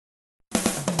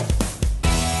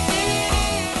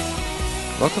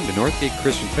Welcome to Northgate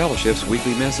Christian Fellowship's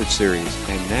weekly message series.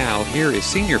 And now, here is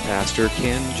Senior Pastor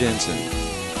Ken Jensen.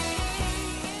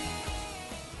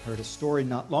 I heard a story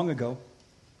not long ago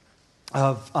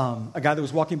of a guy that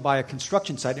was walking by a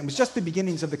construction site. It was just the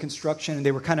beginnings of the construction, and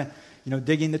they were kind of,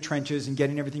 digging the trenches and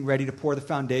getting everything ready to pour the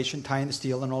foundation, tying the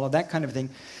steel, and all of that kind of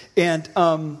thing. And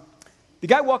the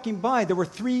guy walking by, there were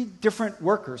three different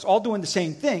workers, all doing the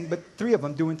same thing, but three of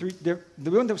them doing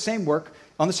the same work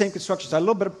on the same construction site, a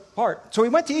little bit apart. So he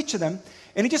went to each of them,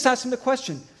 and he just asked them the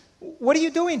question, "What are you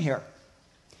doing here?"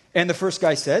 And the first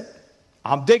guy said,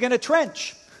 "I'm digging a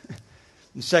trench."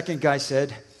 The second guy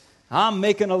said, "I'm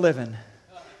making a living."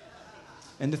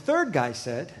 And the third guy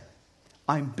said,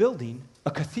 "I'm building a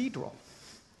cathedral."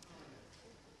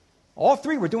 All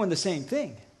three were doing the same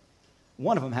thing.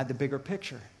 One of them had the bigger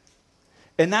picture.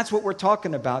 And that's what we're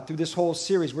talking about through this whole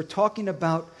series. We're talking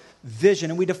about vision,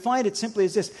 and we define it simply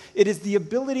as this. It is the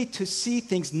ability to see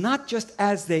things not just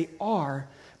as they are,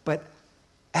 but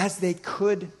as they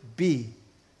could be.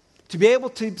 To be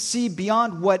able to see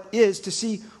beyond what is, to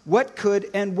see what could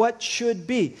and what should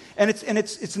be. And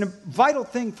it's a vital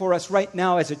thing for us right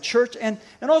now as a church, and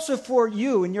also for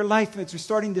you in your life as we're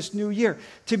starting this new year,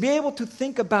 to be able to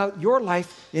think about your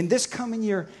life in this coming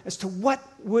year as to what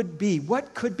would be,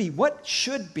 what could be, what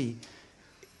should be,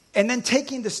 and then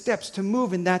taking the steps to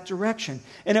move in that direction.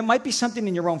 And it might be something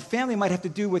in your own family. It might have to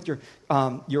do with your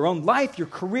own life, your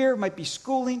career. It might be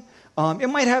schooling. It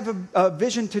might have a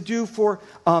vision to do for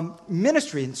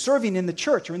ministry and serving in the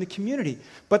church or in the community.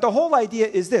 But the whole idea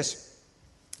is this,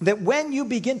 that when you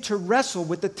begin to wrestle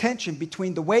with the tension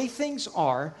between the way things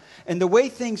are and the way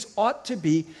things ought to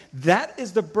be, that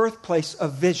is the birthplace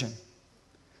of vision.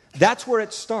 That's where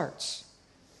it starts.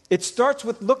 It starts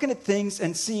with looking at things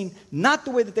and seeing not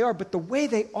the way that they are, but the way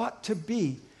they ought to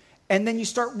be. And then you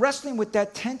start wrestling with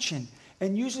that tension.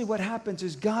 And usually what happens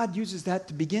is God uses that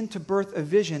to begin to birth a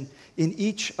vision in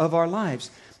each of our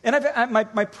lives. And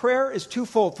my prayer is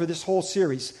twofold for this whole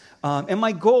series. And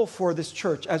my goal for this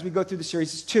church as we go through the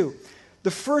series is two.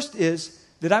 The first is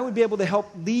that I would be able to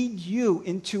help lead you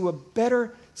into a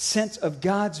better sense of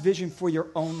God's vision for your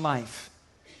own life.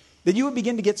 That you would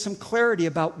begin to get some clarity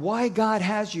about why God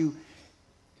has you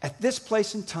at this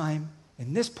place and time,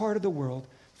 in this part of the world,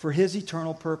 for His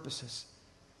eternal purposes.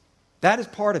 That is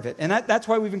part of it. And that's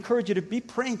why we've encouraged you to be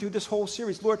praying through this whole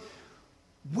series. Lord,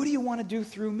 what do you want to do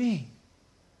through me?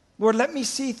 Lord, let me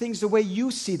see things the way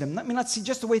you see them. Let me not see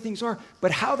just the way things are,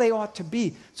 but how they ought to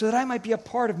be, so that I might be a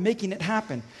part of making it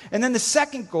happen. And then the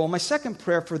second goal, my second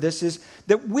prayer for this is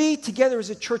that we together as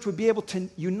a church would be able to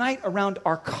unite around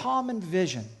our common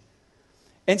vision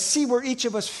and see where each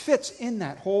of us fits in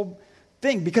that whole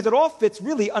thing, because it all fits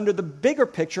really under the bigger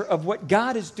picture of what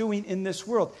God is doing in this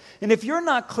world. And if you're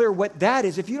not clear what that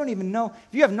is, if you don't even know,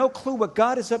 if you have no clue what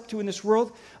God is up to in this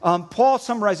world, Paul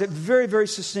summarized it very, very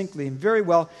succinctly and very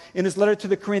well in his letter to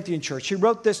the Corinthian church. He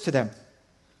wrote this to them.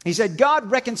 He said, "God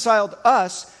reconciled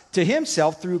us to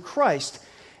Himself through Christ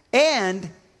and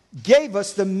gave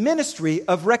us the ministry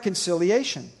of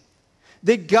reconciliation.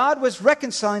 That God was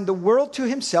reconciling the world to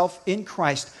Himself in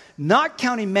Christ, not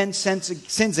counting men's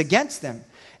sins against them.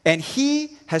 And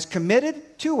He has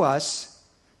committed to us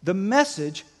the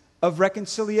message of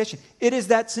reconciliation." It is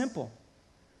that simple.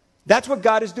 That's what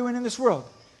God is doing in this world.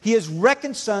 He is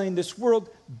reconciling this world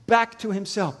back to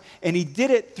Himself. And He did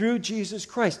it through Jesus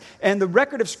Christ. And the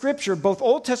record of Scripture, both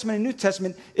Old Testament and New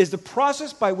Testament, is the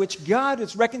process by which God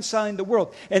is reconciling the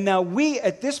world. And now we,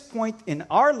 at this point in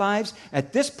our lives,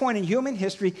 at this point in human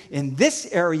history, in this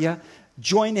area,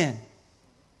 join in.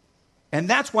 And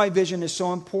that's why vision is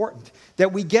so important,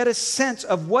 that we get a sense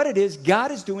of what it is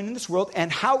God is doing in this world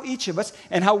and how each of us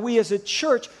and how we as a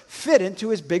church fit into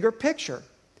His bigger picture.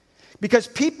 Because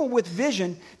people with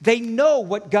vision, they know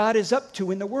what God is up to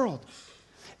in the world.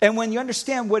 And when you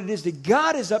understand what it is that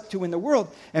God is up to in the world,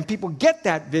 and people get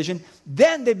that vision,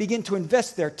 then they begin to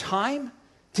invest their time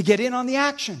to get in on the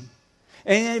action.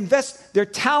 And invest their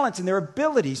talents and their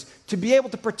abilities to be able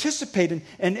to participate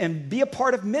and be a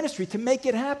part of ministry to make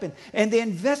it happen. And they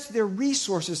invest their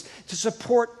resources to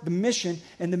support the mission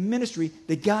and the ministry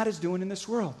that God is doing in this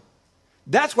world.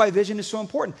 That's why vision is so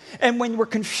important. And when we're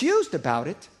confused about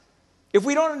it, if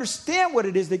we don't understand what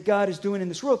it is that God is doing in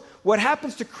this world, what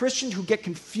happens to Christians who get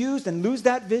confused and lose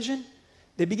that vision?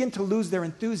 They begin to lose their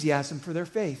enthusiasm for their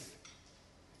faith.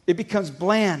 It becomes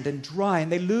bland and dry,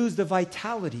 and they lose the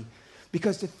vitality.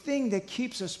 Because the thing that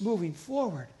keeps us moving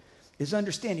forward is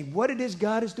understanding what it is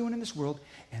God is doing in this world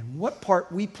and what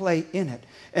part we play in it.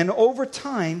 And over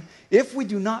time, if we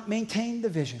do not maintain the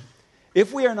vision,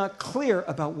 if we are not clear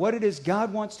about what it is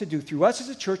God wants to do through us as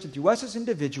a church and through us as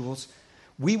individuals,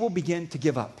 we will begin to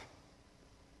give up.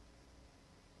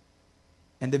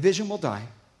 and the vision will die.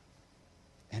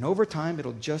 And over time,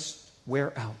 it'll just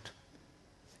wear out.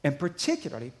 And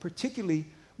particularly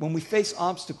when we face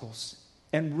obstacles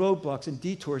and roadblocks and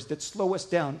detours that slow us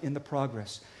down in the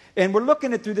progress. And we're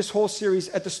looking at through this whole series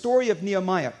at the story of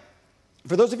Nehemiah.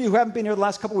 For those of you who haven't been here the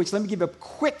last couple of weeks, let me give you a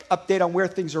quick update on where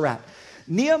things are at.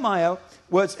 Nehemiah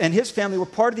and his family were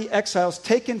part of the exiles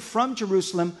taken from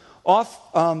Jerusalem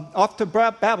off to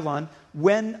Babylon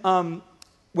when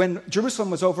Jerusalem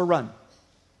was overrun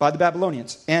by the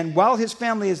Babylonians. And while his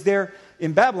family is there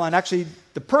in Babylon, actually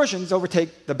the Persians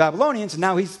overtake the Babylonians, and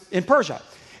now he's in Persia.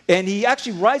 And he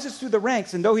actually rises through the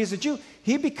ranks, and though he's a Jew,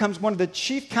 he becomes one of the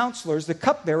chief counselors, the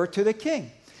cupbearer to the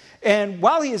king. And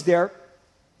while he is there,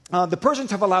 the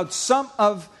Persians have allowed some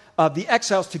of the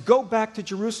exiles to go back to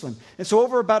Jerusalem. And so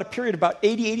over about a period of about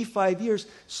 80, 85 years,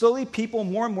 slowly people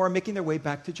more and more are making their way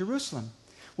back to Jerusalem.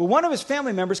 Well, one of his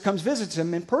family members comes visits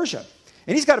him in Persia.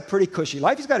 And he's got a pretty cushy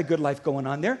life. He's got a good life going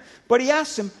on there. But he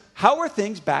asks him, how are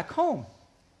things back home?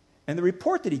 And the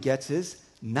report that he gets is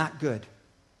not good.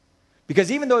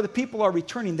 Because even though the people are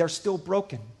returning, they're still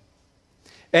broken.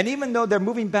 And even though they're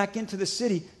moving back into the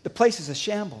city, the place is a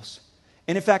shambles.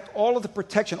 And in fact, all of the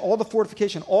protection, all the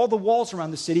fortification, all the walls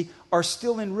around the city are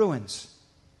still in ruins.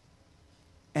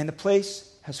 And the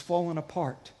place has fallen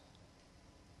apart.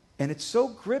 And it so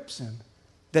grips him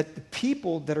that the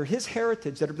people that are his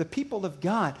heritage, that are the people of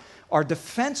God, are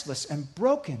defenseless and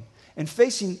broken and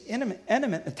facing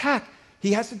imminent attack.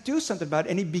 He has to do something about it.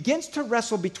 And he begins to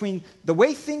wrestle between the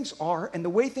way things are and the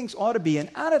way things ought to be. And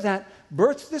out of that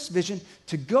births this vision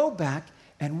to go back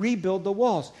and rebuild the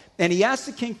walls. And he asks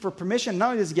the king for permission. Not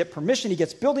only does he get permission, he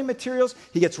gets building materials,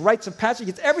 he gets rites of passage,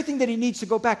 he gets everything that he needs to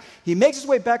go back. He makes his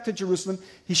way back to Jerusalem.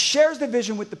 He shares the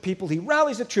vision with the people. He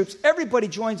rallies the troops. Everybody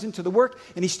joins into the work,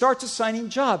 and he starts assigning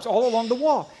jobs all along the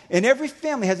wall. And every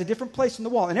family has a different place in the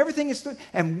wall. And everything is,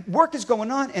 and work is going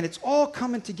on, and it's all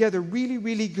coming together really,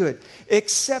 really good.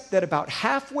 Except that about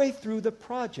halfway through the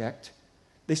project,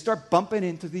 they start bumping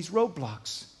into these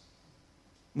roadblocks.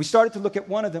 We started to look at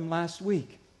one of them last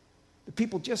week. The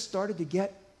people just started to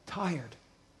get tired.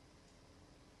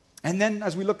 And then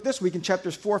as we look this week in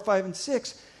chapters 4, 5, and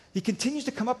 6, he continues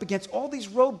to come up against all these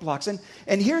roadblocks.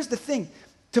 And here's the thing.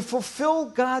 To fulfill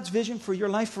God's vision for your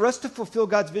life, for us to fulfill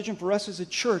God's vision for us as a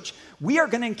church, we are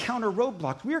going to encounter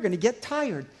roadblocks. We are going to get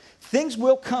tired. Things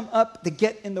will come up that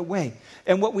get in the way.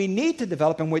 And what we need to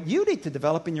develop, and what you need to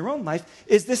develop in your own life,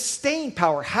 is this staying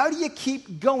power. How do you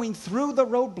keep going through the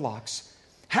roadblocks?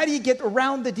 How do you get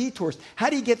around the detours? How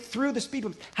do you get through the speed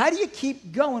bumps? How do you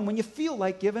keep going when you feel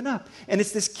like giving up? And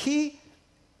it's this key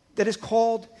that is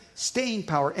called staying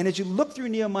power. And as you look through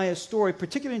Nehemiah's story,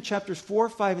 particularly in chapters 4,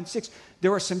 5, and 6,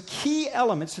 there are some key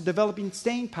elements to developing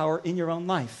staying power in your own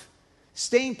life.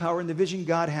 Staying power in the vision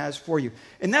God has for you.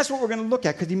 And that's what we're going to look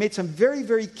at, because he made some very,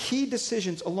 very key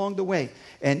decisions along the way.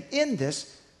 And in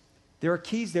this, there are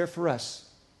keys there for us,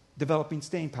 developing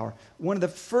staying power. One of the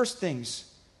first things,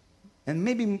 and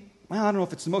maybe, well, I don't know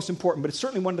if it's the most important, but it's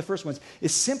certainly one of the first ones,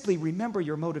 is simply remember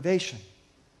your motivation.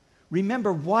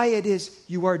 Remember why it is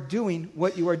you are doing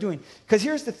what you are doing. Because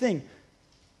here's the thing.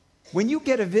 When you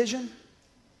get a vision,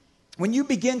 when you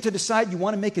begin to decide you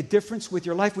want to make a difference with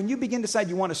your life, when you begin to decide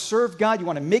you want to serve God, you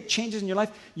want to make changes in your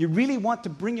life, you really want to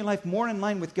bring your life more in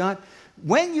line with God,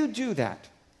 when you do that,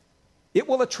 it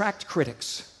will attract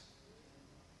critics.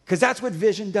 Because that's what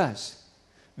vision does.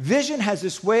 Vision has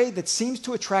this way that seems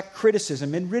to attract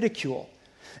criticism and ridicule.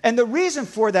 And the reason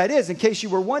for that is, in case you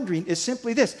were wondering, is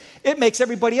simply this. It makes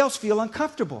everybody else feel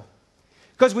uncomfortable.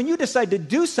 Because when you decide to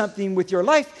do something with your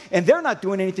life and they're not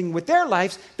doing anything with their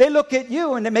lives, they look at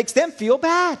you and it makes them feel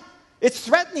bad. It's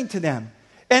threatening to them.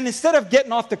 And instead of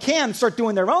getting off the can and start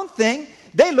doing their own thing,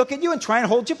 they look at you and try and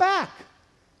hold you back.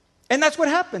 And that's what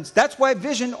happens. That's why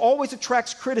vision always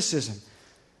attracts criticism.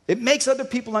 It makes other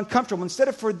people uncomfortable. Instead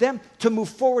of for them to move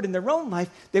forward in their own life,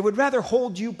 they would rather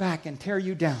hold you back and tear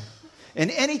you down. And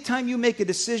anytime you make a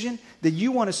decision that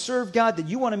you want to serve God, that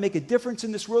you want to make a difference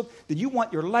in this world, that you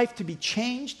want your life to be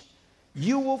changed,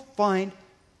 you will find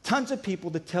tons of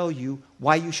people to tell you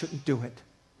why you shouldn't do it,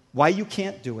 why you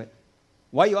can't do it,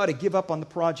 why you ought to give up on the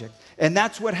project. And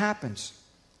that's what happens.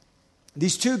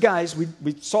 These two guys,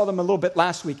 we saw them a little bit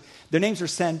last week. Their names are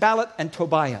Sanballat and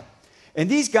Tobiah. And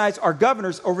these guys are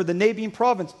governors over the neighboring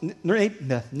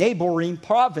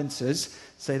provinces.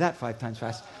 Say that 5 times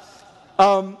fast.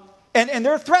 And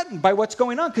they're threatened by what's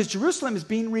going on because Jerusalem is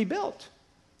being rebuilt.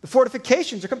 The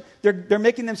fortifications are coming. They're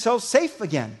making themselves safe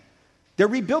again. They're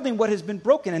rebuilding what has been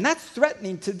broken, and that's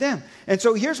threatening to them. And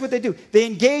so here's what they do. They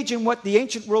engage in what the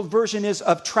ancient world version is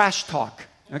of trash talk.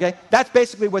 Okay? That's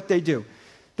basically what they do.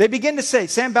 They begin to say,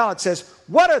 Sanballat says,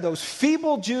 what are those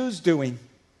feeble Jews doing?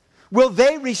 Will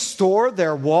they restore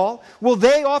their wall? Will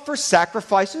they offer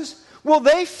sacrifices? Will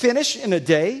they finish in a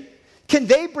day? Can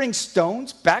they bring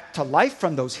stones back to life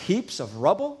from those heaps of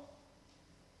rubble?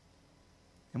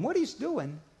 And what he's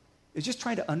doing is just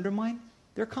trying to undermine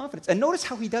their confidence. And notice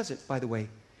how he does it, by the way.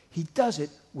 He does it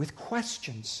with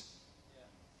questions.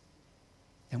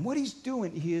 And what he's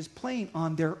doing, he is playing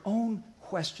on their own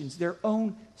questions, their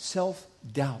own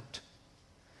self-doubt.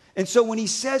 And so when he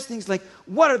says things like,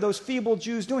 what are those feeble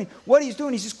Jews doing? What he's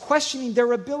doing, he's just questioning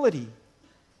their ability.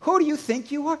 Who do you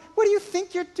think you are? What do you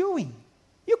think you're doing?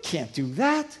 You can't do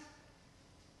that.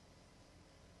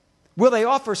 Will they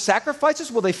offer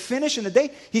sacrifices? Will they finish in a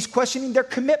day? He's questioning their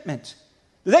commitment.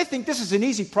 Do they think this is an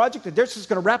easy project that they're just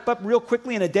going to wrap up real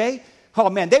quickly in a day? Oh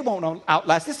man, they won't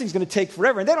outlast. This thing's going to take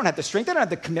forever, and they don't have the strength. They don't have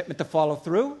the commitment to follow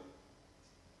through.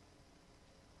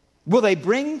 Will they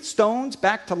bring stones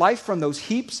back to life from those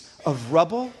heaps of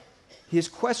rubble? He is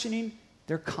questioning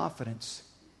their confidence.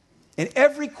 And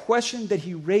every question that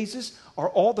he raises are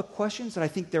all the questions that I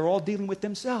think they're all dealing with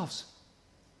themselves.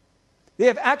 They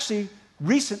have actually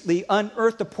recently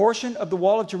unearthed a portion of the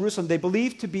wall of Jerusalem they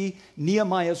believe to be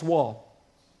Nehemiah's wall,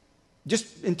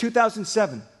 just in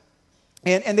 2007.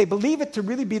 And they believe it to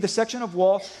really be the section of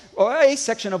wall, or a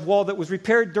section of wall that was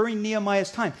repaired during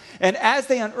Nehemiah's time. And as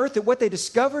they unearthed it, what they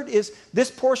discovered is this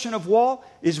portion of wall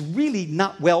is really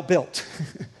not well built.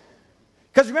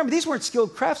 Because remember, these weren't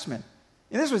skilled craftsmen.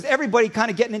 And this was everybody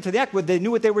kind of getting into the act, whether they knew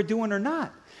what they were doing or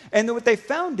not. And what they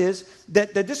found is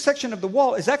that this section of the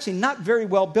wall is actually not very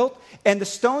well built, and the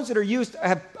stones that are used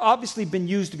have obviously been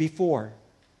used before.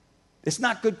 It's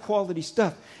not good quality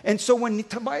stuff. And so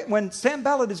when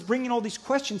Sanballat is bringing all these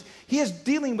questions, he is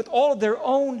dealing with all of their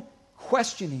own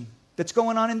questioning that's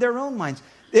going on in their own minds.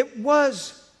 It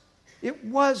was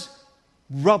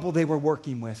rubble they were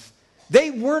working with.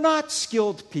 They were not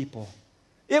skilled people.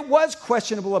 It was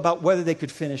questionable about whether they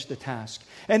could finish the task.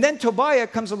 And then Tobiah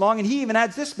comes along and he even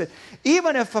adds this bit.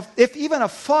 Even if even a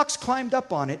fox climbed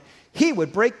up on it, he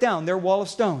would break down their wall of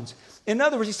stones. In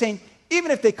other words, he's saying,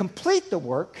 even if they complete the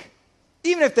work,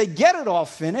 even if they get it all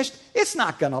finished, it's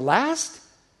not going to last.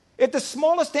 If the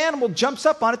smallest animal jumps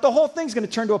up on it, the whole thing's going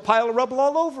to turn to a pile of rubble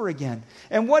all over again.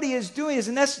 And what he is doing is,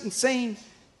 in essence, saying,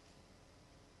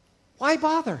 why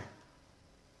bother?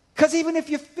 Because even if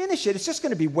you finish it, it's just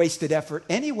going to be wasted effort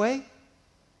anyway.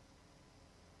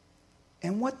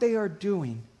 And what they are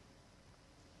doing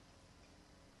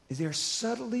is they are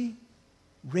subtly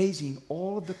raising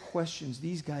all of the questions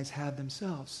these guys have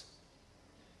themselves.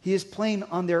 He is playing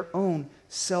on their own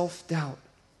self-doubt.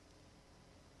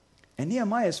 And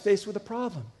Nehemiah is faced with a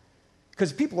problem.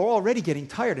 Because people are already getting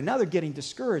tired, and now they're getting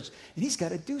discouraged. And he's got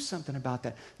to do something about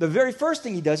that. The very first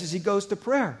thing he does is he goes to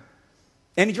prayer.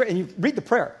 And you read the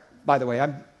prayer, by the way. I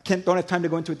don't have time to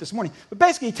go into it this morning. But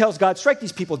basically he tells God, strike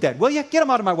these people dead. Will you? Get them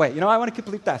out of my way. I want to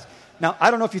complete that. Now, I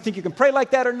don't know if you think you can pray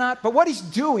like that or not, but what he's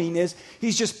doing is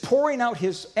he's just pouring out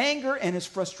his anger and his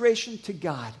frustration to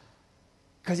God.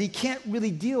 Because he can't really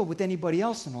deal with anybody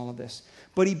else in all of this.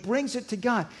 But he brings it to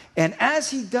God. And as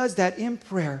he does that in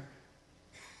prayer,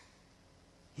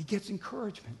 he gets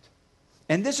encouragement.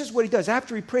 And this is what he does.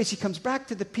 After he prays, he comes back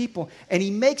to the people and he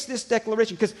makes this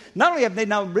declaration. Because not only have they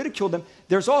now ridiculed them,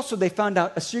 there's also, they found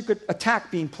out, a secret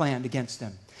attack being planned against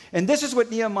them. And this is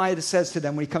what Nehemiah says to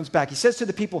them when he comes back. He says to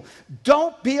the people,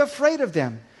 don't be afraid of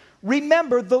them.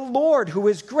 Remember the Lord who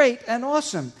is great and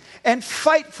awesome, and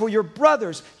fight for your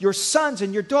brothers, your sons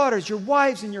and your daughters, your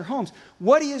wives and your homes.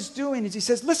 What he is doing is he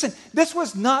says, listen, this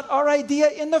was not our idea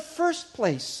in the first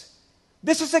place.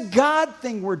 This is a God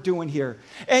thing we're doing here.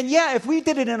 And yeah, if we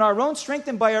did it in our own strength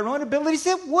and by our own abilities,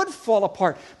 it would fall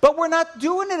apart. But we're not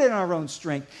doing it in our own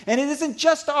strength. And it isn't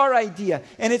just our idea.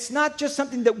 And it's not just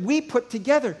something that we put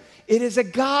together. It is a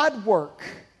God work.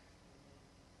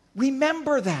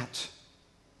 Remember that.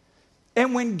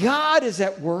 And when God is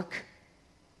at work,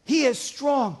 he is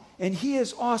strong and he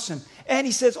is awesome. And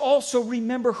he says, also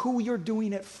remember who you're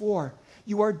doing it for.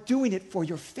 You are doing it for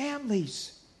your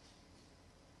families.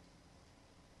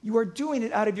 You are doing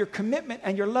it out of your commitment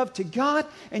and your love to God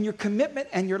and your commitment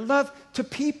and your love to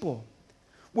people,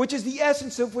 which is the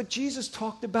essence of what Jesus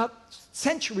talked about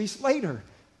centuries later.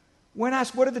 When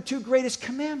asked, what are the two greatest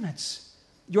commandments?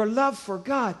 Your love for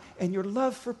God and your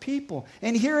love for people.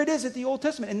 And here it is at the Old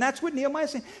Testament. And that's what Nehemiah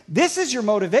is saying. This is your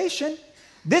motivation.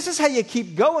 This is how you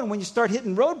keep going when you start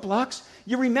hitting roadblocks.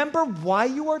 You remember why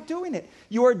you are doing it.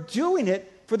 You are doing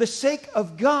it for the sake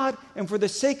of God and for the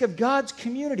sake of God's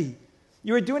community.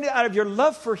 You are doing it out of your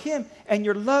love for him and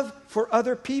your love for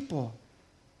other people.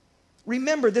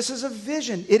 Remember, this is a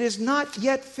vision. It is not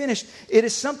yet finished. It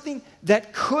is something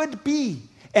that could be.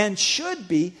 and should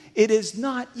be. It is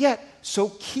not yet. So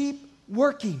keep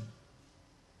working.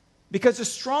 Because the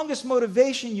strongest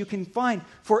motivation you can find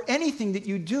for anything that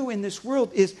you do in this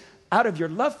world is out of your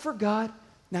love for God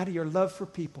and out of your love for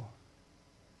people.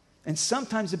 And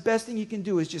sometimes the best thing you can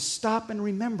do is just stop and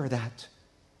remember that.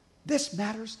 This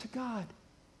matters to God.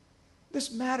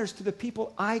 This matters to the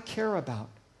people I care about.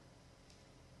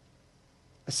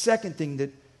 A second thing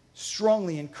that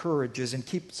strongly encourages and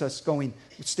keeps us going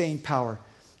with staying power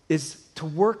is to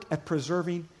work at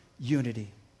preserving unity.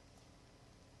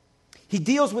 He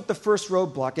deals with the first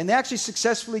roadblock, and they actually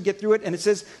successfully get through it, and it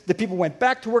says the people went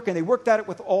back to work, and they worked at it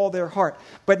with all their heart.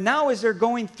 But now as they're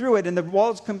going through it, and the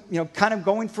wall's kind of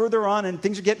going further on, and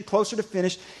things are getting closer to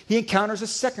finish, he encounters a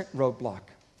second roadblock.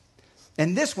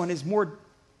 And this one is more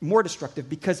destructive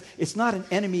because it's not an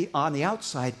enemy on the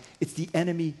outside, it's the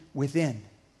enemy within.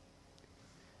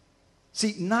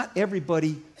 See, not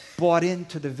everybody bought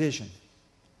into the vision.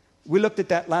 We looked at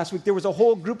that last week. There was a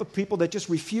whole group of people that just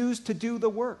refused to do the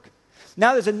work.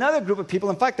 Now there's another group of people.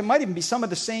 In fact, there might even be some of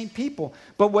the same people.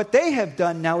 But what they have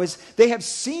done now is they have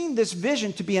seen this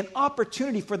vision to be an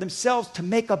opportunity for themselves to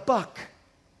make a buck.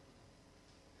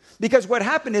 Because what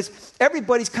happened is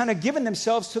everybody's kind of given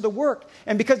themselves to the work.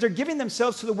 And because they're giving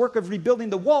themselves to the work of rebuilding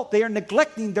the wall, they are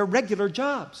neglecting their regular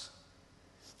jobs.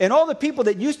 And all the people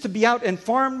that used to be out and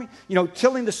farm,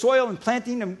 tilling the soil and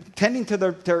planting and tending to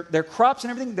their crops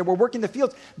and everything, that were working the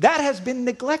fields, that has been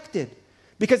neglected.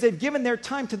 Because they've given their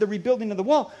time to the rebuilding of the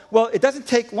wall. Well, it doesn't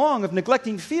take long of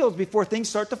neglecting fields before things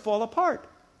start to fall apart.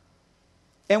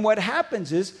 And what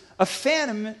happens is a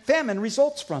famine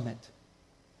results from it.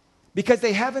 Because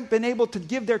they haven't been able to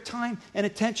give their time and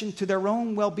attention to their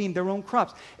own well-being, their own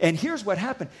crops. And here's what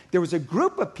happened. There was a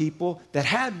group of people that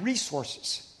had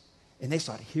resources. And they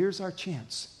thought, here's our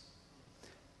chance.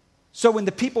 So when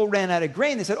the people ran out of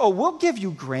grain, they said, we'll give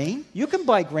you grain. You can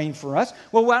buy grain for us.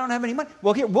 Well, I don't have any money.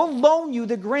 Well, here, we'll loan you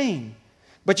the grain.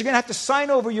 But you're going to have to sign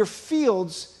over your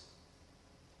fields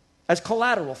as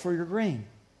collateral for your grain.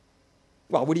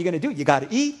 Well, what are you going to do? You got to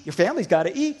eat. Your family's got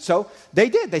to eat. So they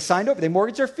did. They signed over. They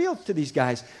mortgaged their fields to these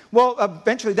guys. Well,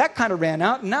 eventually that kind of ran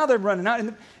out, and now they're running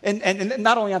out. And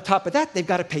not only on top of that, they've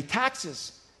got to pay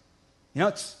taxes.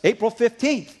 It's April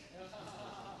 15th.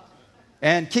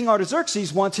 And King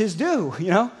Artaxerxes wants his due,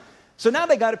 So now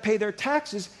they got to pay their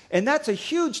taxes, and that's a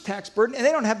huge tax burden, and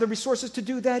they don't have the resources to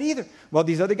do that either. Well,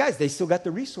 these other guys, they still got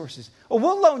the resources.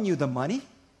 We'll loan you the money,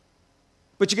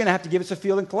 but you're going to have to give us a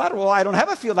field and collateral. Well, I don't have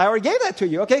a field. I already gave that to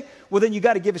you. Okay, well, then you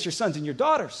got to give us your sons and your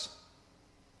daughters.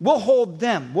 We'll hold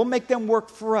them. We'll make them work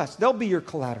for us. They'll be your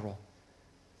collateral.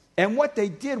 And what they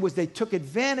did was they took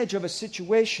advantage of a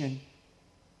situation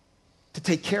to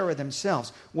take care of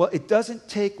themselves. Well, it doesn't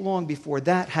take long before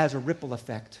that has a ripple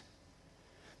effect.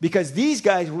 Because these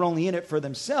guys were only in it for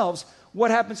themselves. What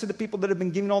happens to the people that have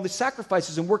been giving all these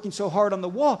sacrifices and working so hard on the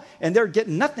wall, and they're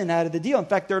getting nothing out of the deal? In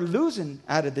fact, they're losing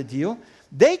out of the deal.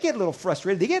 They get a little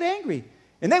frustrated. They get angry.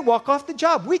 And they walk off the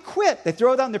job. We quit. They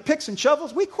throw down their picks and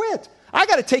shovels. We quit. I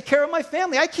got to take care of my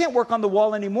family. I can't work on the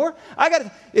wall anymore.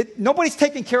 Nobody's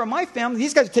taking care of my family.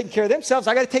 These guys are taking care of themselves.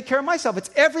 I got to take care of myself. It's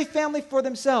every family for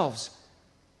themselves.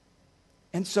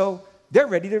 And so they're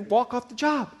ready to walk off the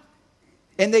job.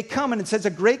 And they come, and it says a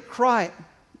great cry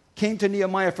came to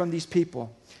Nehemiah from these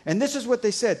people. And this is what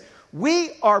they said.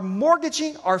 We are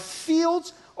mortgaging our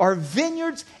fields, our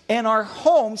vineyards, and our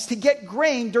homes to get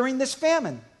grain during this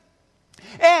famine.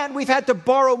 And we've had to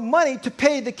borrow money to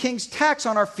pay the king's tax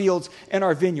on our fields and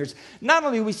our vineyards. Not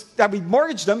only have we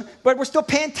mortgaged them, but we're still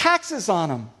paying taxes on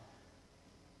them.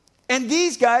 And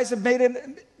these guys have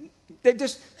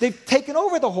they've taken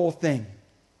over the whole thing.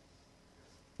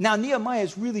 Now, Nehemiah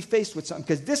is really faced with something,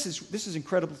 because this is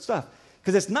incredible stuff.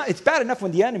 Because it's bad enough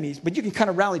when the enemies, but you can kind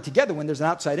of rally together when there's an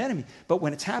outside enemy. But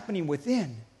when it's happening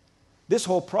within, this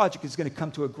whole project is going to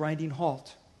come to a grinding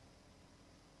halt.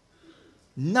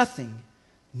 Nothing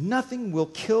will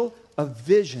kill a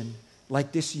vision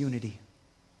like disunity.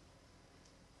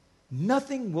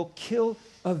 Nothing will kill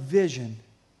a vision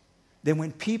than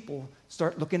when people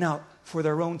start looking out for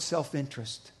their own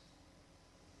self-interest.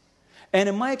 And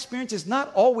in my experience, it's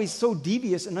not always so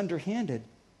devious and underhanded.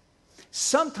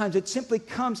 Sometimes it simply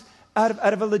comes out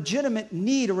of a legitimate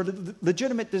need or a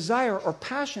legitimate desire or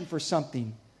passion for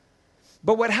something.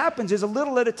 But what happens is, a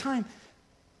little at a time,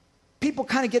 people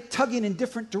kind of get tugging in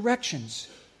different directions.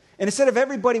 And instead of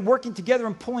everybody working together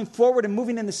and pulling forward and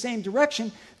moving in the same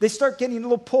direction, they start getting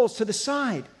little pulls to the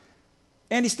side.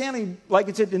 Andy Stanley, like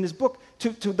it said in his book,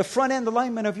 to the front end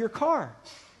alignment of your car.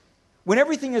 When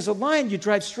everything is aligned, you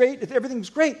drive straight,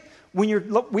 everything's great. When your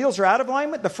wheels are out of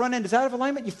alignment, the front end is out of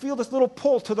alignment, you feel this little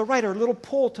pull to the right or a little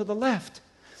pull to the left.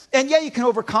 And yeah, you can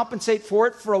overcompensate for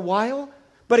it for a while,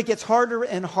 but it gets harder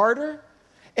and harder.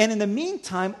 And in the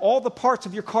meantime, all the parts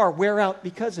of your car wear out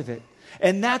because of it.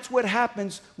 And that's what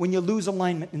happens when you lose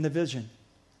alignment in the vision.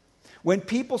 When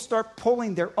people start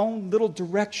pulling their own little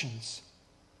directions,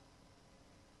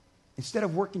 instead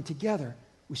of working together,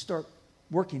 we start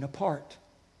working apart.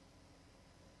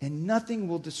 And nothing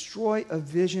will destroy a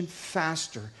vision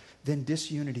faster than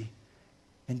disunity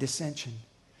and dissension.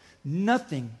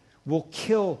 Nothing will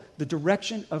kill the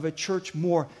direction of a church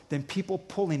more than people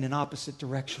pulling in opposite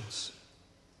directions.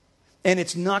 And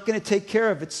it's not going to take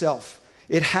care of itself.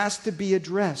 It has to be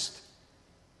addressed.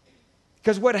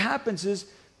 Because what happens is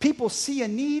people see a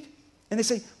need and they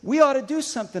say, we ought to do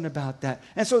something about that.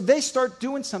 And so they start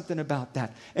doing something about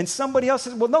that. And somebody else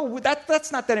says, well, no,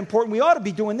 that's not that important. We ought to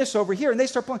be doing this over here. And they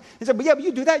start pulling. They say, but yeah, but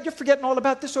you do that. You're forgetting all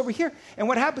about this over here. And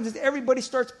what happens is everybody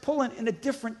starts pulling in a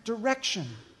different direction.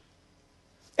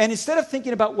 And instead of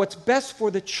thinking about what's best for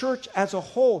the church as a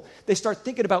whole, they start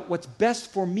thinking about what's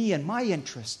best for me and my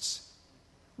interests.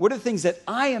 What are the things that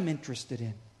I am interested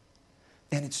in?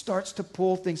 And it starts to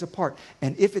pull things apart.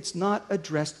 And if it's not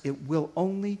addressed, it will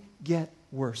only get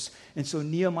worse. And so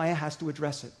Nehemiah has to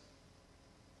address it.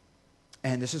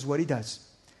 And this is what he does.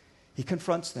 He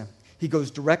confronts them. He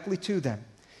goes directly to them.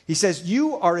 He says,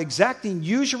 you are exacting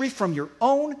usury from your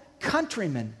own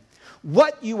countrymen.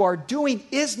 What you are doing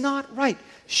is not right.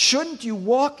 Shouldn't you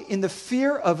walk in the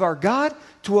fear of our God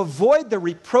to avoid the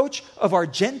reproach of our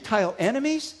Gentile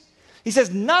enemies? He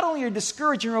says, not only are you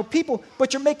discouraging your own people,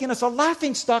 but you're making us a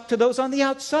laughingstock to those on the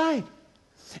outside.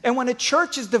 And when a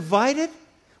church is divided,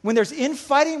 when there's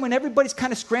infighting, when everybody's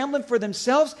kind of scrambling for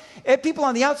themselves, and people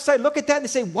on the outside look at that and they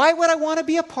say, why would I want to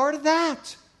be a part of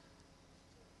that?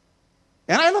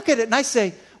 And I look at it and I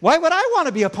say, why would I want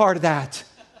to be a part of that?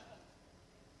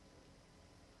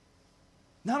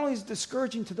 Not only is it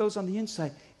discouraging to those on the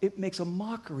inside, it makes a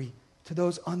mockery to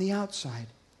those on the outside.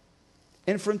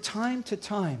 And from time to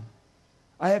time,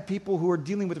 I have people who are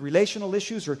dealing with relational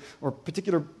issues or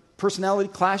particular personality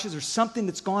clashes or something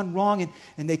that's gone wrong,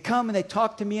 and they come and they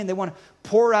talk to me and they want to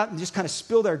pour out and just kind of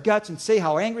spill their guts and say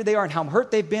how angry they are and how hurt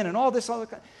they've been and all this.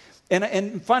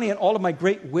 And finally, in all of my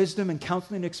great wisdom and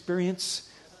counseling experience,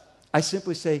 I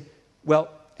simply say, well,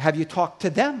 have you talked to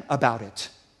them about it?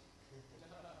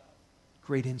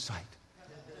 Great insight.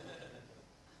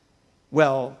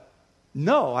 Well,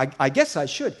 no, I guess I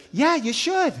should. Yeah, you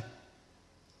should.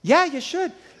 Yeah, you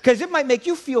should. Because it might make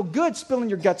you feel good spilling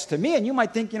your guts to me, and you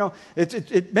might think,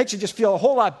 it makes you just feel a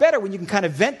whole lot better when you can kind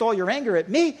of vent all your anger at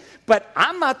me. But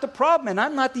I'm not the problem, and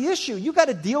I'm not the issue. You got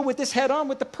to deal with this head on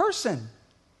with the person.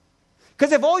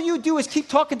 Because if all you do is keep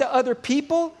talking to other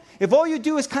people, if all you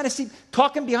do is kind of keep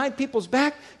talking behind people's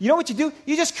back, you know what you do?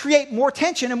 You just create more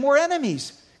tension and more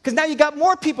enemies. Because now you got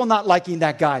more people not liking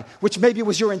that guy, which maybe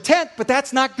was your intent, but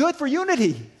that's not good for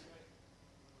unity.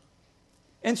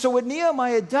 And so what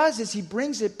Nehemiah does is he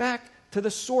brings it back to the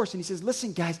source and he says,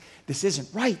 listen, guys, this isn't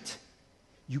right.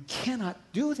 You cannot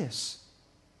do this.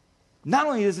 Not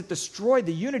only does it destroy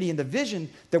the unity and the vision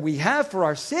that we have for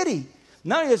our city,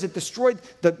 not only does it destroy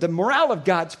the morale of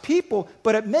God's people,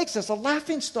 but it makes us a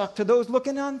laughingstock to those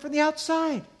looking on from the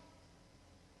outside.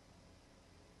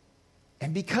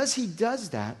 And because he does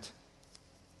that,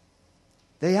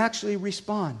 they actually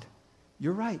respond.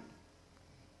 You're right.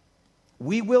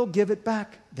 We will give it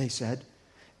back, they said,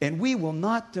 and we will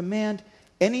not demand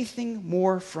anything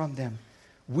more from them.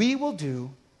 We will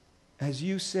do as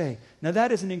you say. Now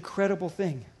that is an incredible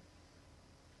thing.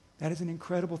 That is an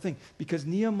incredible thing because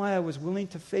Nehemiah was willing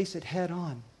to face it head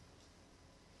on.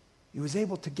 He was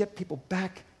able to get people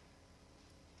back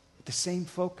with the same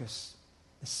focus,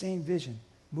 the same vision,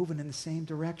 moving in the same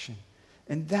direction.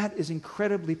 And that is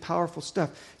incredibly powerful stuff.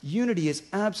 Unity is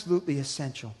absolutely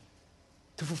essential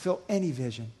to fulfill any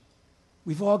vision.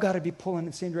 We've all got to be pulling in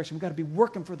the same direction. We've got to be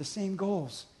working for the same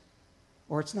goals,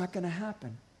 or it's not going to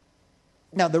happen.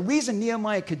 Now, the reason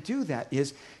Nehemiah could do that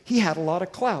is he had a lot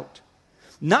of clout.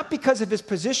 Not because of his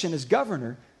position as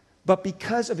governor, but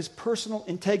because of his personal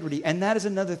integrity. And that is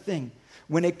another thing.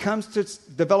 When it comes to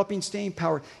developing staying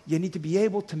power, you need to be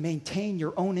able to maintain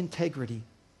your own integrity.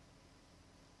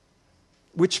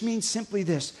 Which means simply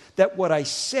this, that what I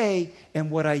say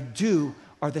and what I do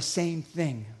are the same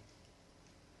thing.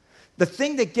 The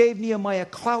thing that gave Nehemiah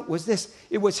clout was this.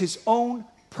 It was his own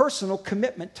personal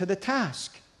commitment to the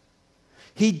task.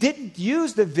 He didn't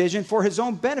use the vision for his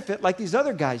own benefit like these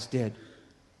other guys did.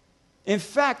 In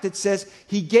fact, it says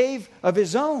he gave of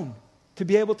his own to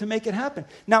be able to make it happen.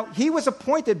 Now, he was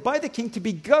appointed by the king to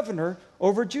be governor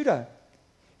over Judah.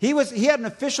 He had an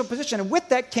official position, and with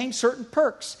that came certain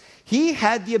perks. He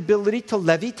had the ability to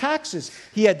levy taxes.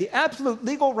 He had the absolute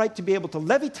legal right to be able to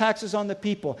levy taxes on the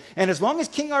people. And as long as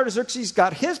King Artaxerxes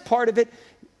got his part of it,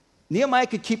 Nehemiah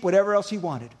could keep whatever else he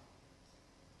wanted.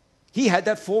 He had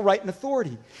that full right and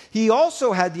authority. He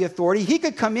also had the authority. He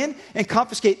could come in and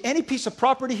confiscate any piece of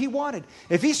property he wanted.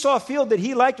 If he saw a field that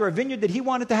he liked or a vineyard that he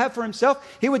wanted to have for himself,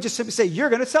 he would just simply say, you're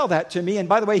going to sell that to me, and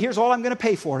by the way, here's all I'm going to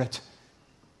pay for it.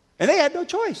 And they had no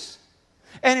choice.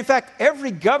 And in fact, every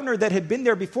governor that had been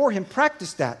there before him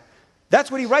practiced that.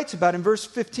 That's what he writes about in verse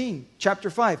 15, chapter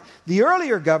 5. The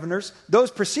earlier governors,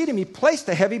 those preceding me, placed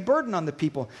a heavy burden on the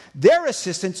people. Their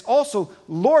assistants also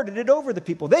lorded it over the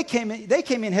people. They came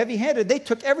in heavy-handed. They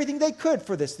took everything they could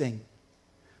for this thing.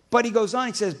 But he goes on,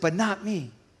 he says, but not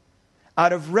me.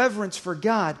 Out of reverence for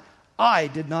God, I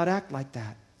did not act like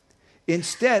that.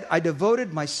 Instead, I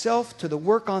devoted myself to the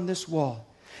work on this wall.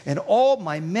 And all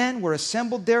my men were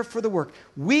assembled there for the work.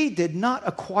 We did not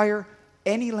acquire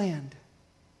any land.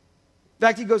 In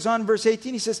fact, he goes on in verse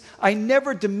 18, he says, I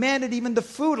never demanded even the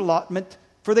food allotment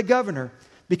for the governor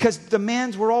because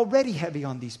demands were already heavy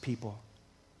on these people.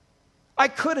 I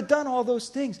could have done all those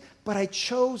things, but I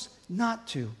chose not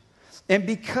to. And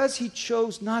because he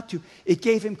chose not to, it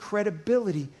gave him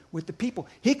credibility with the people.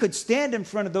 He could stand in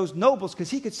front of those nobles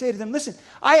because he could say to them, listen,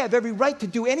 I have every right to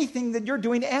do anything that you're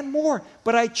doing and more,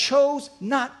 but I chose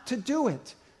not to do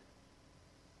it.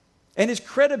 And his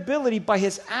credibility by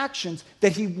his actions,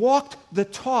 that he walked the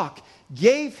talk,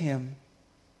 gave him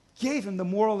the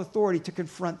moral authority to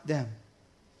confront them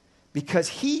because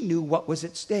he knew what was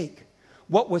at stake.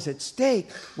 What was at stake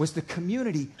was the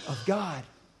community of God.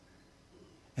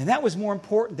 And that was more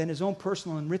important than his own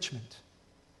personal enrichment.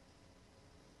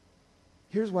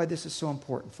 Here's why this is so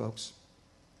important, folks.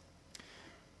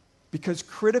 Because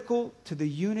critical to the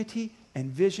unity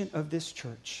and vision of this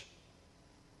church,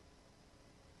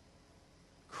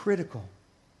 critical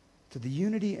to the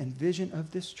unity and vision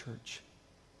of this church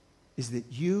is that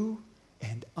you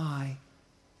and I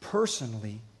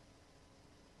personally,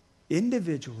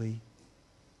 individually,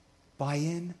 buy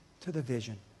in to the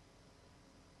vision.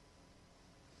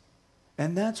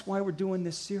 And that's why we're doing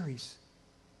this series.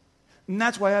 And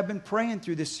that's why I've been praying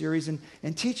through this series and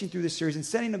teaching through this series and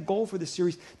setting a goal for this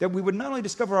series, that we would not only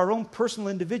discover our own personal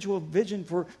individual vision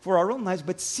for our own lives,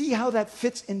 but see how that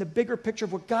fits in the bigger picture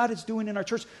of what God is doing in our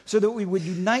church so that we would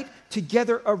unite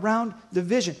together around the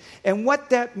vision. And what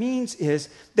that means is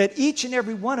that each and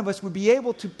every one of us would be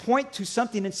able to point to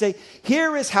something and say,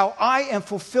 here is how I am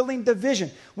fulfilling the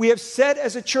vision. We have said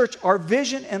as a church, our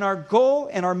vision and our goal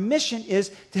and our mission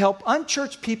is to help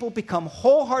unchurched people become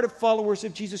wholehearted followers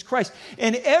of Jesus Christ.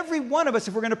 And every one of us,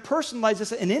 if we're going to personalize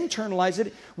this and internalize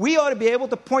it, we ought to be able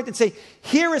to point and say,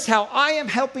 here is how I am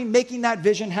helping making that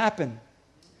vision happen.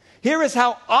 Here is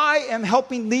how I am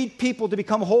helping lead people to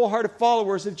become wholehearted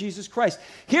followers of Jesus Christ.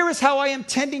 Here is how I am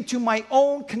tending to my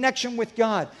own connection with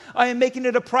God. I am making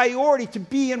it a priority to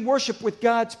be in worship with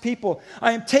God's people.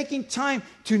 I am taking time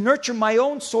to nurture my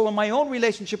own soul and my own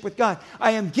relationship with God.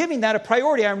 I am giving that a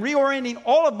priority. I am reorienting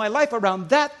all of my life around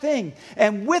that thing.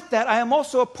 And with that, I am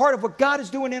also a part of what God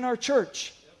is doing in our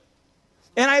church.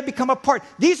 And I have become a part.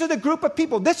 These are the group of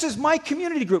people. This is my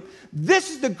community group.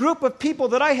 This is the group of people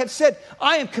that I have said,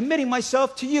 I am committing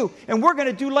myself to you. And we're going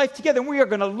to do life together. And we are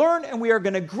going to learn and we are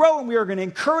going to grow and we are going to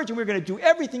encourage and we're going to do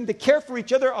everything to care for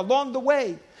each other along the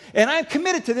way. And I am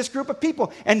committed to this group of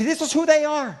people. And this is who they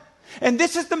are. And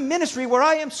this is the ministry where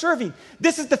I am serving.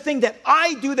 This is the thing that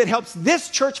I do that helps this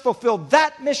church fulfill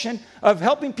that mission of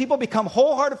helping people become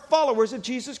wholehearted followers of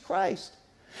Jesus Christ.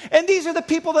 And these are the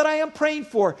people that I am praying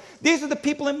for. These are the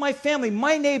people in my family,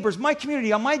 my neighbors, my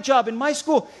community, on my job, in my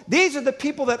school. These are the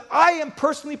people that I am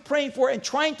personally praying for and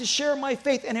trying to share my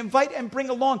faith and invite and bring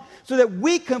along so that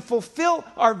we can fulfill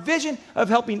our vision of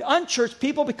helping unchurched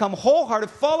people become wholehearted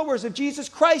followers of Jesus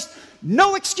Christ.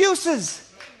 No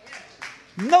excuses.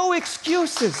 No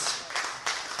excuses.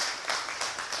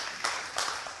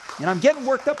 And I'm getting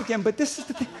worked up again, but this is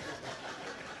the thing.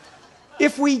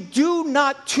 If we do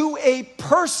not to a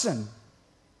person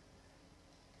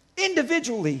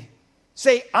individually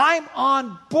say, I'm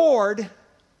on board,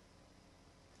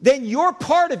 then your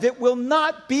part of it will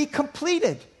not be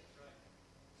completed.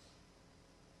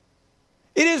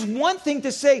 It is one thing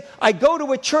to say, I go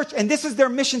to a church and this is their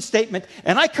mission statement,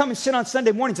 and I come and sit on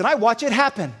Sunday mornings and I watch it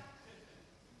happen.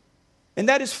 And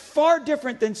that is far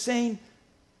different than saying,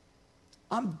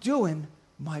 I'm doing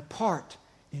my part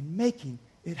in making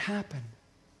it happen.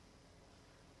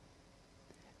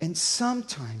 And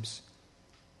sometimes,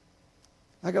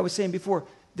 like I was saying before,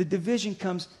 the division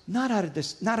comes not out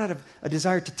of a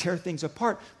desire to tear things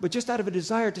apart, but just out of a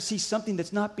desire to see something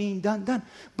that's not being done.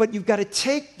 But you've got to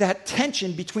take that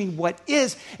tension between what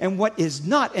is and what is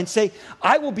not and say,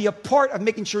 I will be a part of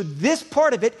making sure this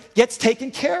part of it gets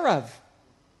taken care of.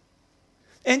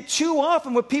 And too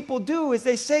often what people do is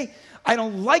they say, I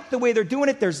don't like the way they're doing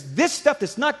it. There's this stuff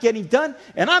that's not getting done,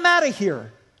 and I'm out of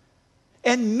here.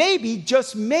 And maybe,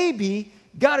 just maybe,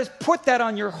 God has put that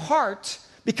on your heart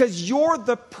because you're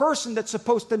the person that's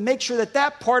supposed to make sure that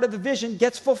that part of the vision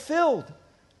gets fulfilled.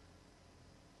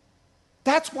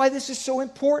 That's why this is so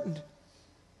important.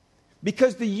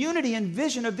 Because the unity and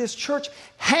vision of this church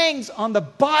hangs on the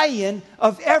buy-in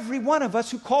of every one of us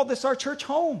who call this our church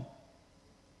home.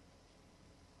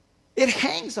 It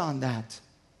hangs on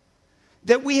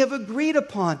that we have agreed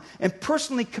upon and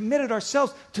personally committed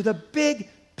ourselves to the big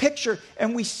picture,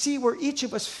 and we see where each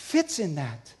of us fits in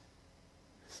that.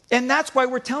 And that's why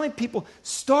we're telling people,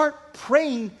 start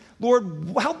praying, Lord,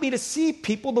 help me to see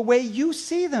people the way you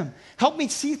see them. Help me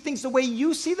see things the way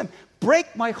you see them.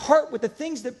 Break my heart with the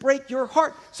things that break your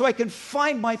heart so I can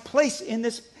find my place in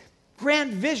this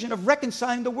grand vision of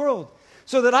reconciling the world.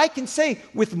 So that I can say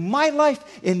with my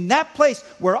life in that place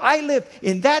where I live,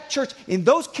 in that church, in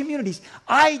those communities,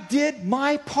 I did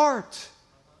my part.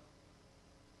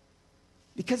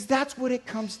 Because that's what it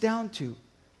comes down to.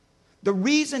 The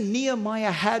reason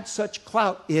Nehemiah had such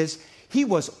clout is he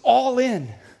was all in.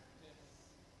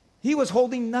 He was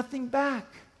holding nothing back.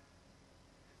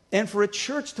 And for a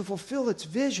church to fulfill its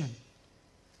vision,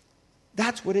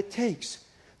 that's what it takes.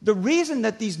 The reason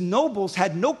that these nobles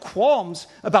had no qualms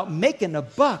about making a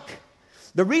buck,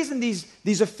 the reason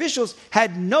these officials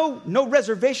had no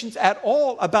reservations at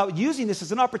all about using this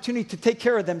as an opportunity to take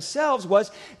care of themselves was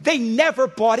they never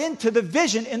bought into the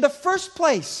vision in the first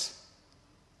place.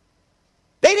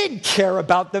 They didn't care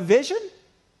about the vision.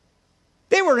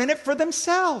 They were in it for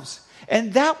themselves.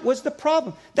 And that was the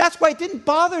problem. That's why it didn't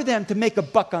bother them to make a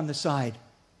buck on the side.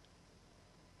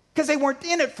 Because they weren't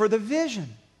in it for the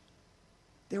vision.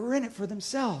 They were in it for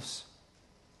themselves.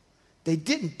 They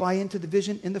didn't buy into the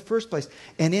vision in the first place.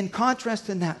 And in contrast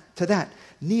to that,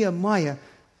 Nehemiah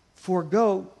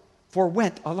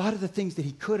forwent a lot of the things that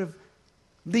he could have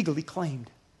legally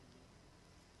claimed.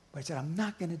 But he said, I'm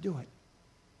not going to do it.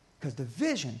 Because the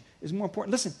vision is more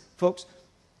important. Listen, folks,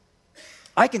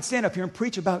 I can stand up here and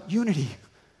preach about unity.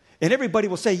 And everybody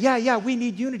will say, yeah, we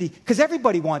need unity. Because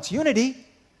everybody wants unity.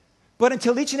 But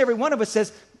until each and every one of us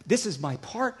says, this is my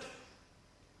part.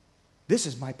 This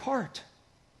is my part.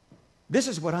 This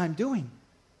is what I'm doing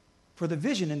for the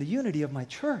vision and the unity of my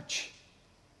church.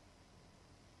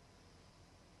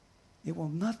 It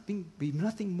will be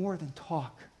nothing more than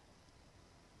talk.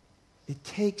 It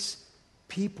takes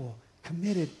people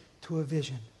committed to a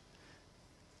vision.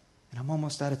 And I'm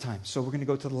almost out of time, so we're going to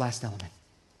go to the last element.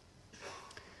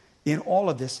 In all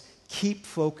of this, keep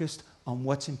focused on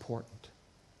what's important.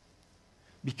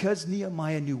 Because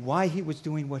Nehemiah knew why he was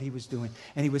doing what he was doing,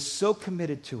 and he was so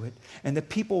committed to it, and the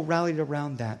people rallied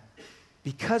around that,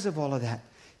 because of all of that,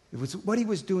 it was what he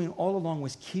was doing all along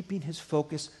was keeping his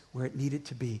focus where it needed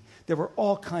to be. There were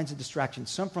all kinds of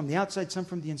distractions, some from the outside, some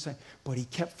from the inside, but he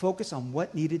kept focus on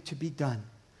what needed to be done.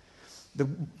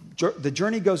 The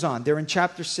journey goes on. They're in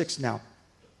chapter 6 now,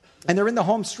 and they're in the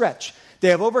home stretch. They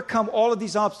have overcome all of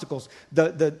these obstacles.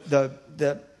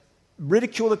 The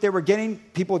ridicule that they were getting,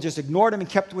 people just ignored them and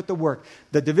kept with the work.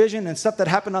 The division and stuff that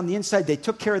happened on the inside, they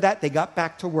took care of that. They got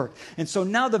back to work. And so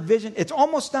now the vision, it's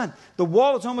almost done. The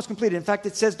wall is almost completed. In fact,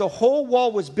 it says the whole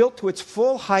wall was built to its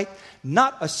full height,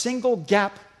 not a single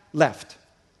gap left.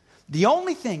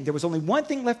 There was only one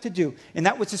thing left to do, and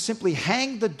that was to simply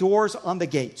hang the doors on the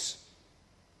gates.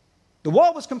 The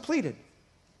wall was completed.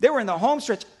 They were in the home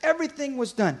stretch. Everything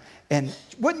was done. And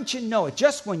wouldn't you know it,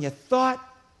 just when you thought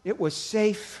it was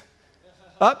safe,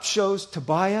 up shows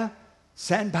Tobiah,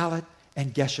 Sanballat,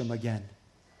 and Geshem again.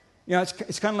 You know,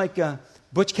 it's kind of like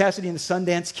Butch Cassidy and the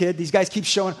Sundance Kid. These guys keep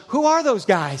showing, who are those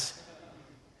guys?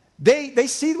 They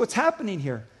see what's happening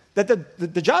here, that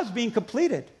the job's being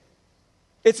completed.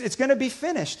 It's going to be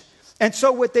finished. And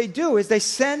so what they do is they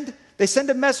send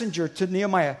a messenger to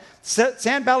Nehemiah.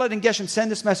 Sanballat and Geshem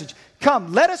send this message.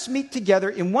 Come, let us meet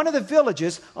together in one of the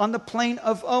villages on the plain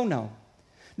of Ono.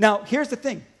 Now, here's the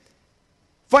thing.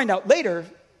 Find out later,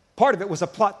 part of it was a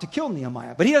plot to kill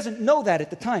Nehemiah. But he doesn't know that at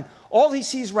the time. All he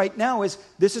sees right now is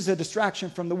this is a distraction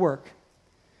from the work.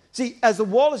 See, as the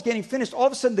wall is getting finished, all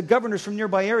of a sudden the governors from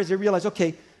nearby areas, they realize,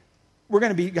 okay, we're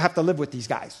going to have to live with these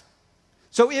guys.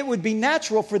 So it would be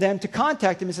natural for them to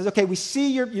contact him and say, okay, we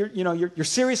see you're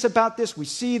serious about this. We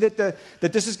see that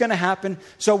this is going to happen.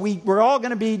 So we're all going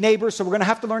to be neighbors, so we're going to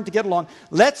have to learn to get along.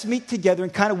 Let's meet together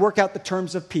and kind of work out the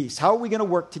terms of peace. How are we going to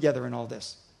work together in all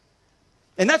this?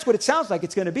 And that's what it sounds like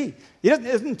it's going to be. It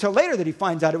isn't until later that he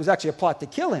finds out it was actually a plot to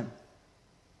kill him.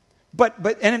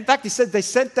 And in fact, he said they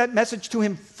sent that message to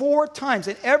him 4 times.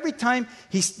 And every time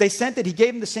they sent it, he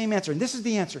gave him the same answer. And this is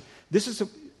the answer. This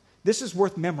is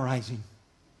worth memorizing.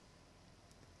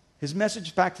 His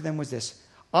message back to them was this: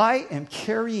 I am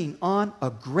carrying on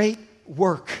a great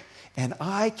work, and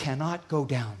I cannot go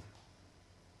down.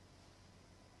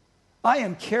 I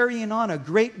am carrying on a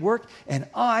great work, and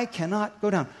I cannot go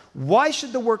down. Why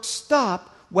should the work stop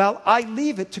while I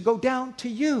leave it to go down to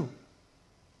you?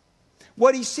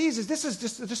 What he sees is this is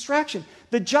just a distraction.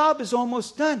 The job is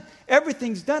almost done.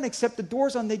 Everything's done except the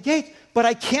doors on the gate. But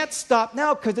I can't stop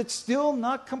now because it's still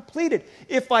not completed.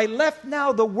 If I left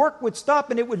now, the work would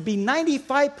stop and it would be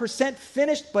 95%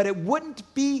 finished, but it wouldn't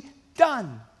be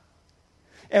done.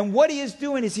 And what he is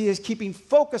doing is he is keeping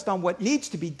focused on what needs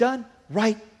to be done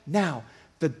right now.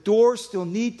 The doors still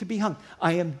need to be hung.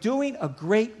 I am doing a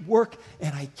great work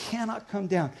and I cannot come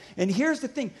down. And here's the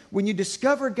thing. When you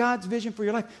discover God's vision for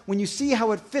your life, when you see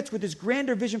how it fits with his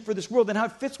grander vision for this world and how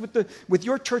it fits with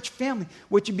your church family,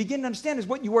 what you begin to understand is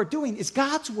what you are doing is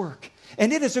God's work.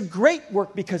 And it is a great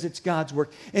work because it's God's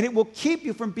work. And it will keep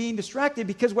you from being distracted,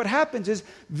 because what happens is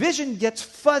vision gets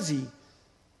fuzzy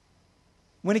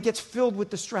when it gets filled with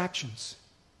distractions.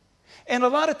 And a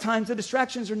lot of times the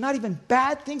distractions are not even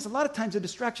bad things. A lot of times the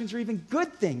distractions are even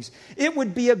good things. It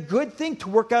would be a good thing to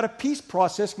work out a peace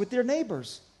process with your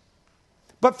neighbors.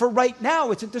 But for right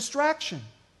now, it's a distraction.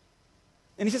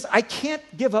 And he says, I can't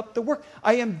give up the work.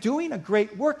 I am doing a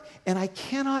great work and I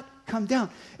cannot come down.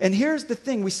 And here's the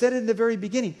thing. We said it in the very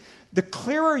beginning. The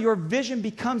clearer your vision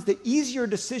becomes, the easier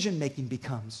decision-making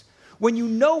becomes. When you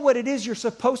know what it is you're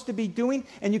supposed to be doing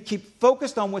and you keep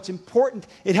focused on what's important,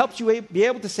 it helps you be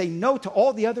able to say no to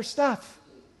all the other stuff.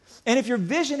 And if your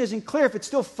vision isn't clear, if it's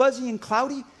still fuzzy and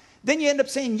cloudy, then you end up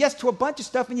saying yes to a bunch of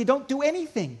stuff and you don't do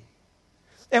anything.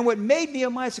 And what made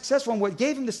Nehemiah successful and what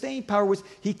gave him the staying power was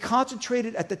he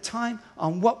concentrated at the time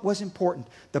on what was important.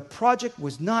 The project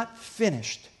was not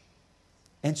finished.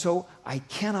 And so I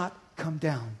cannot come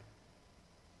down.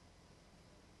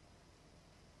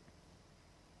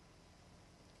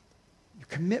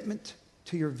 Commitment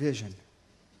to your vision,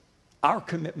 our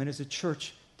commitment as a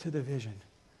church to the vision,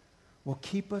 will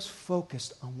keep us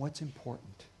focused on what's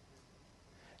important.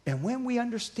 And when we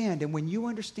understand, and when you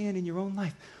understand in your own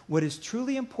life what is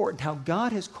truly important, how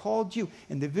God has called you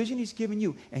and the vision he's given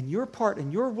you and your part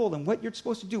and your role and what you're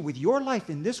supposed to do with your life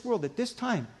in this world at this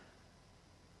time,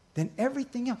 then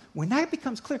everything else, when that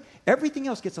becomes clear, everything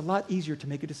else gets a lot easier to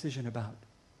make a decision about.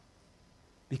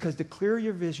 Because the clearer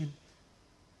your vision,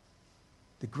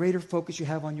 the greater focus you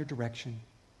have on your direction,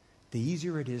 the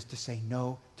easier it is to say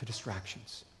no to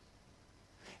distractions.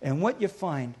 And what you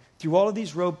find through all of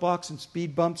these roadblocks and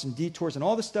speed bumps and detours and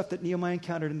all the stuff that Nehemiah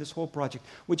encountered in this whole project,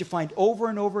 what you find over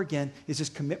and over again is his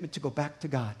commitment to go back to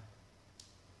God.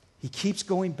 He keeps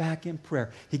going back in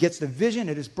prayer. He gets the vision,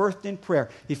 it is birthed in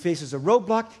prayer. He faces a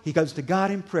roadblock, he goes to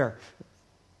God in prayer.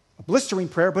 A blistering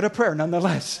prayer, but a prayer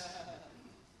nonetheless.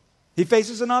 He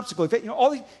faces an obstacle.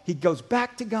 He goes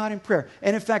back to God in prayer.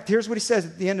 And in fact, here's what he says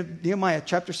at the end of Nehemiah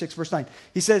chapter 6, verse 9.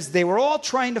 He says, they were all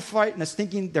trying to frighten us,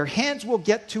 thinking their hands will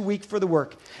get too weak for the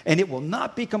work, and it will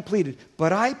not be completed.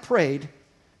 But I prayed,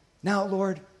 now,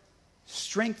 Lord,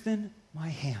 strengthen my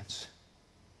hands.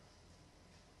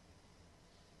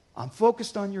 I'm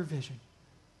focused on your vision.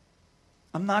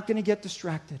 I'm not going to get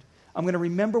distracted. I'm going to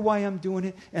remember why I'm doing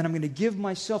it, and I'm going to give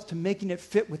myself to making it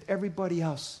fit with everybody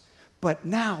else. But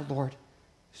now, Lord,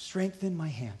 strengthen my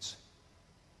hands.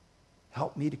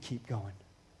 Help me to keep going. Would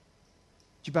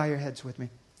you bow your heads with me?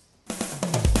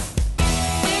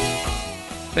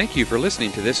 Thank you for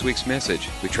listening to this week's message.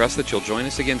 We trust that you'll join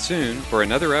us again soon for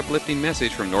another uplifting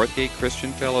message from Northgate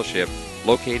Christian Fellowship,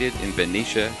 located in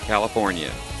Benicia, California.